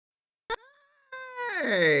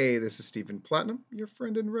Hey, this is Stephen Platinum, your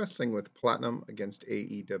friend in wrestling with Platinum against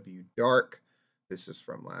AEW Dark. This is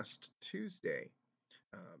from last Tuesday,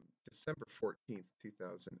 December 14th,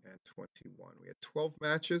 2021. We had 12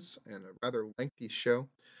 matches and a rather lengthy show,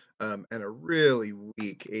 and a really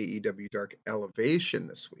weak AEW Dark elevation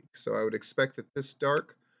this week. So I would expect that this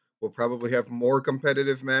Dark will probably have more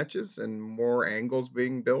competitive matches and more angles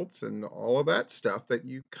being built and all of that stuff that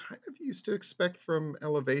you kind of used to expect from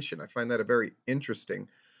elevation. I find that a very interesting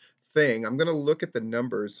thing. I'm going to look at the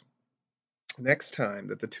numbers next time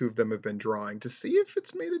that the two of them have been drawing to see if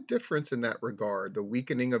it's made a difference in that regard, the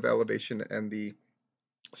weakening of elevation and the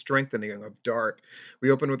strengthening of dark.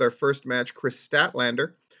 We open with our first match, Chris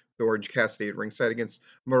Statlander, the Orange Cassidy at ringside against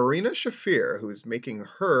Marina Shafir, who's making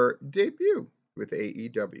her debut with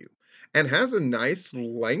AEW and has a nice,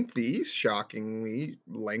 lengthy, shockingly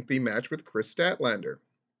lengthy match with Chris Statlander.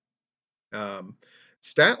 Um,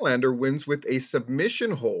 Statlander wins with a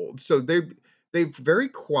submission hold. So they've very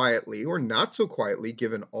quietly, or not so quietly,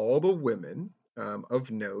 given all the women of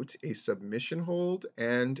note a submission hold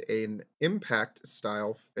and an impact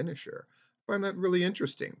style finisher. I find that really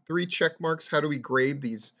interesting. 3 check marks. How do we grade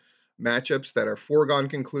these matchups that are foregone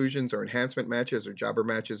conclusions or enhancement matches or jobber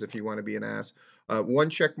matches if you want to be an ass? 1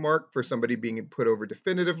 check mark for somebody being put over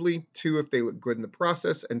definitively. 2 if they look good in the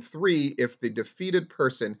process. And 3 if the defeated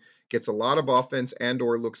person gets a lot of offense and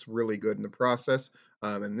or looks really good in the process.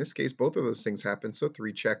 In this case, both of those things happen, so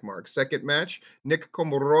 3 check marks. Second match, Nick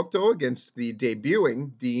Komoroto against the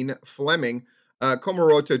debuting Dean Fleming.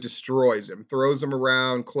 Komoroto destroys him, throws him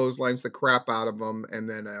around, clotheslines the crap out of him, and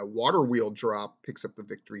then a water wheel drop picks up the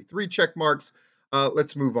victory. 3 check marks.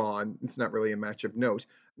 Let's move on. It's not really a match of note.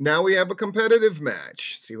 Now we have a competitive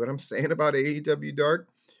match. See what I'm saying about AEW Dark?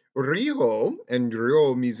 Riho and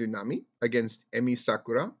Ryo Mizunami against Emi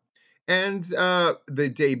Sakura. And the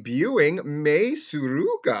debuting Mei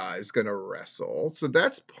Suruga is going to wrestle. So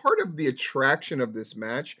that's part of the attraction of this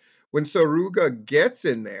match. When Suruga gets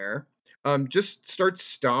in there, just starts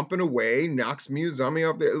stomping away, knocks Miyazami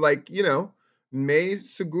off the, Mei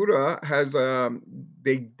Segura has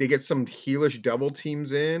they get some heelish double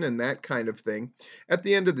teams in and that kind of thing. At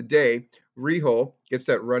the end of the day, Riho gets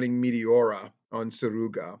that running Meteora on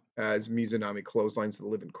Suruga as Mizunami clotheslines the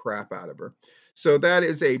living crap out of her. So that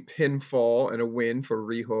is a pinfall and a win for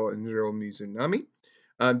Riho and Ryo Mizunami.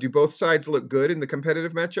 Do both sides look good in the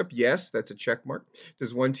competitive matchup? Yes, that's a check mark.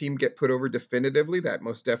 Does one team get put over definitively? That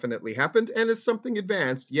most definitely happened. And is something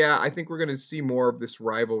advanced? Yeah, I think we're going to see more of this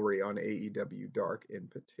rivalry on AEW Dark in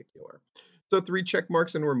particular. So 3 check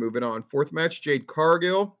marks and we're moving on. Fourth match, Jade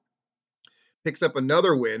Cargill picks up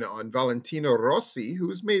another win on Valentino Rossi,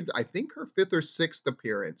 who's made, I think, her 5th or 6th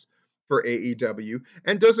appearance for AEW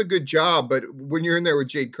and does a good job. But when you're in there with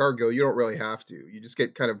Jade Cargill, you don't really have to. You just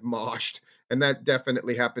get kind of moshed. And that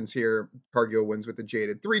definitely happens here. Cargill wins with the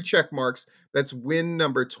Jaded. 3 check marks. That's win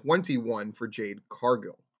number 21 for Jade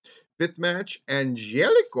Cargill. Fifth match,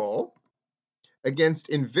 Angelico against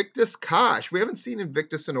Invictus Kosh. We haven't seen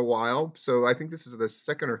Invictus in a while, so I think this is the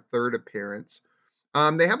 2nd or 3rd appearance.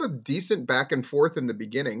 They have a decent back and forth in the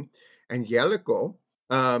beginning. Angelico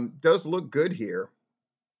does look good here.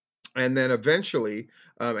 And then eventually,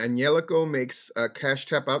 Angelico makes a cash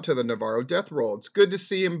tap out to the Navarro Death Roll. It's good to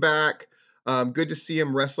see him back. Good to see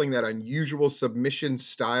him wrestling that unusual submission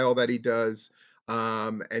style that he does.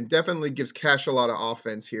 And definitely gives Cash a lot of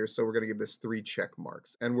offense here. So we're going to give this 3 check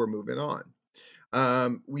marks. And we're moving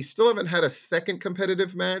on. We still haven't had a second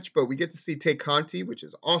competitive match, but we get to see Tay Conti, which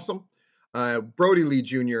is awesome. Brody Lee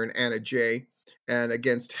Jr. and Anna Jay. And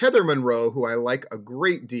against Heather Monroe, who I like a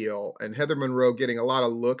great deal. And Heather Monroe getting a lot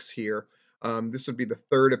of looks here. This would be the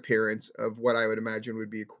 3rd appearance of what I would imagine would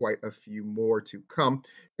be quite a few more to come.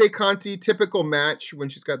 Tay Conti, typical match when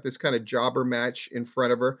she's got this kind of jobber match in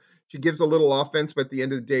front of her. She gives a little offense, but at the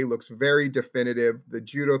end of the day looks very definitive. The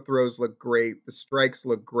judo throws look great. The strikes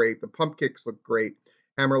look great. The pump kicks look great.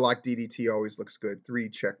 Hammerlock DDT always looks good. 3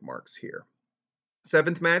 check marks here.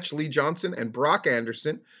 7th match, Lee Johnson and Brock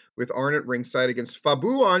Anderson with Arn at ringside against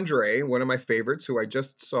Fabu Andre, one of my favorites, who I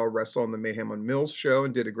just saw wrestle on the Mayhem on Mills show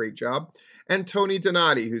and did a great job, and Tony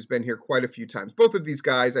Donati, who's been here quite a few times. Both of these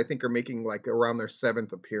guys, I think, are making like around their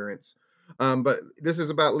 7th appearance. But this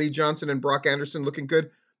is about Lee Johnson and Brock Anderson looking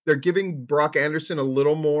good. They're giving Brock Anderson a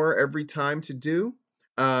little more every time to do.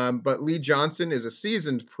 But Lee Johnson is a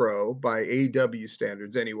seasoned pro by AEW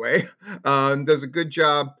standards anyway. Does a good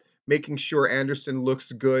job making sure Anderson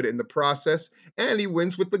looks good in the process, and he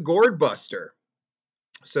wins with the Gourd Buster.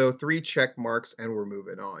 So 3 check marks, and we're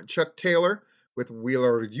moving on. Chuck Taylor with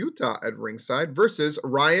Wheeler Yuta at ringside versus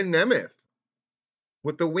Ryan Nemeth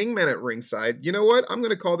with the Wingman at ringside. You know what? I'm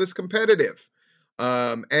going to call this competitive.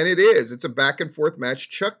 And it is. It's a back and forth match.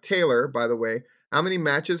 Chuck Taylor, by the way, how many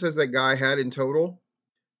matches has that guy had in total?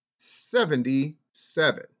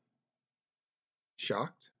 77.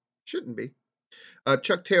 Shocked? Shouldn't be.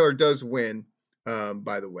 Chuck Taylor does win,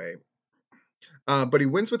 by the way. But he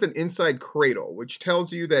wins with an inside cradle, which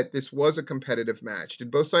tells you that this was a competitive match.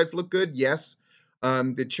 Did both sides look good? Yes.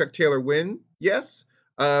 Did Chuck Taylor win? Yes.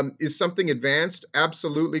 Is something advanced?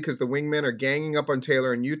 Absolutely, because the wingmen are ganging up on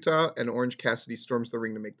Taylor in Utah, and Orange Cassidy storms the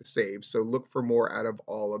ring to make the save. So look for more out of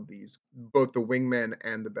all of these, both the wingmen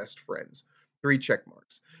and the best friends. 3 check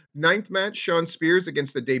marks. Ninth match, Sean Spears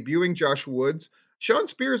against the debuting Josh Woods. Sean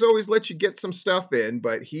Spears always lets you get some stuff in,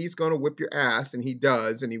 but he's going to whip your ass, and he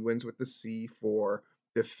does, and he wins with the C4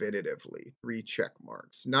 definitively. 3 check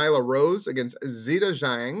marks. Nyla Rose against Zeta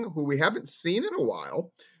Zhang, who we haven't seen in a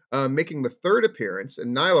while, making the 3rd appearance.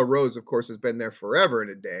 And Nyla Rose, of course, has been there forever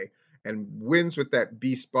and a day and wins with that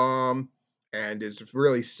beast bomb and is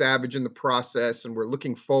really savage in the process. And we're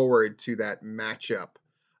looking forward to that matchup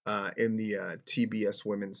in the TBS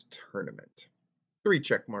Women's Tournament. 3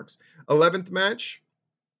 check marks. 11th match,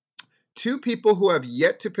 2 people who have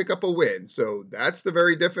yet to pick up a win. So that's the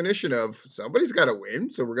very definition of somebody's got to win.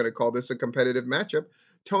 So we're going to call this a competitive matchup.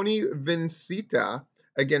 Tony Vincita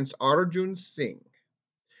against Arjun Singh.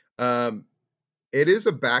 Um, it is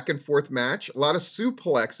a back and forth match. A lot of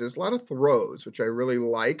suplexes, a lot of throws, which I really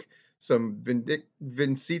like. Some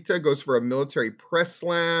Vincita goes for a military press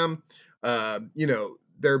slam.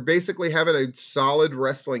 They're basically having a solid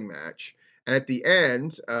wrestling match. And at the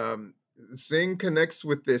end, Singh connects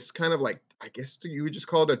with this kind of like, I guess you would just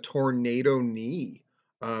call it a tornado knee.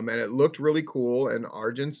 And it looked really cool. And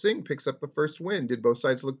Arjun Singh picks up the first win. Did both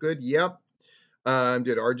sides look good? Yep.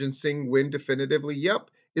 Did Arjun Singh win definitively? Yep.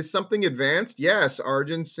 Is something advanced? Yes.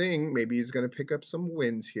 Arjun Singh, maybe he's going to pick up some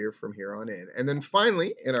wins here from here on in. And then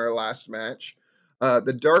finally, in our last match,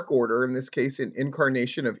 the Dark Order, in this case, an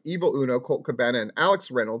incarnation of Evil Uno, Colt Cabana, and Alex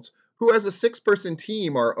Reynolds, who as a 6-person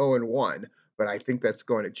team are 0-1. But I think that's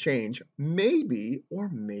going to change. Maybe or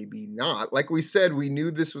maybe not. Like we said, we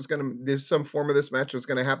knew this was going to, some form of this match was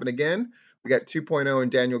going to happen again. We got 2.0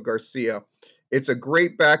 and Daniel Garcia. It's a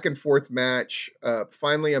great back and forth match.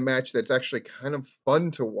 Finally, a match that's actually kind of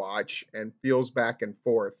fun to watch and feels back and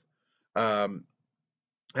forth.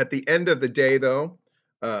 At the end of the day, though,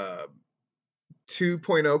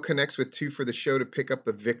 2.0 connects with 2 for the show to pick up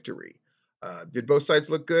the victory. Did both sides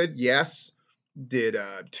look good? Yes. Did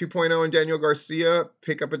 2.0 and Daniel Garcia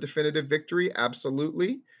pick up a definitive victory?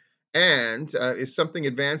 Absolutely. And is something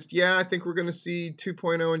advanced? Yeah, I think we're going to see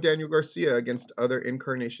 2.0 and Daniel Garcia against other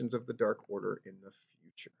incarnations of the Dark Order in the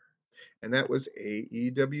future. And that was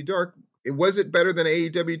AEW Dark. Was it better than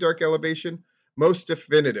AEW Dark Elevation? Most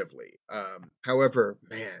definitively. However,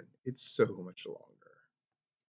 man, it's so much longer.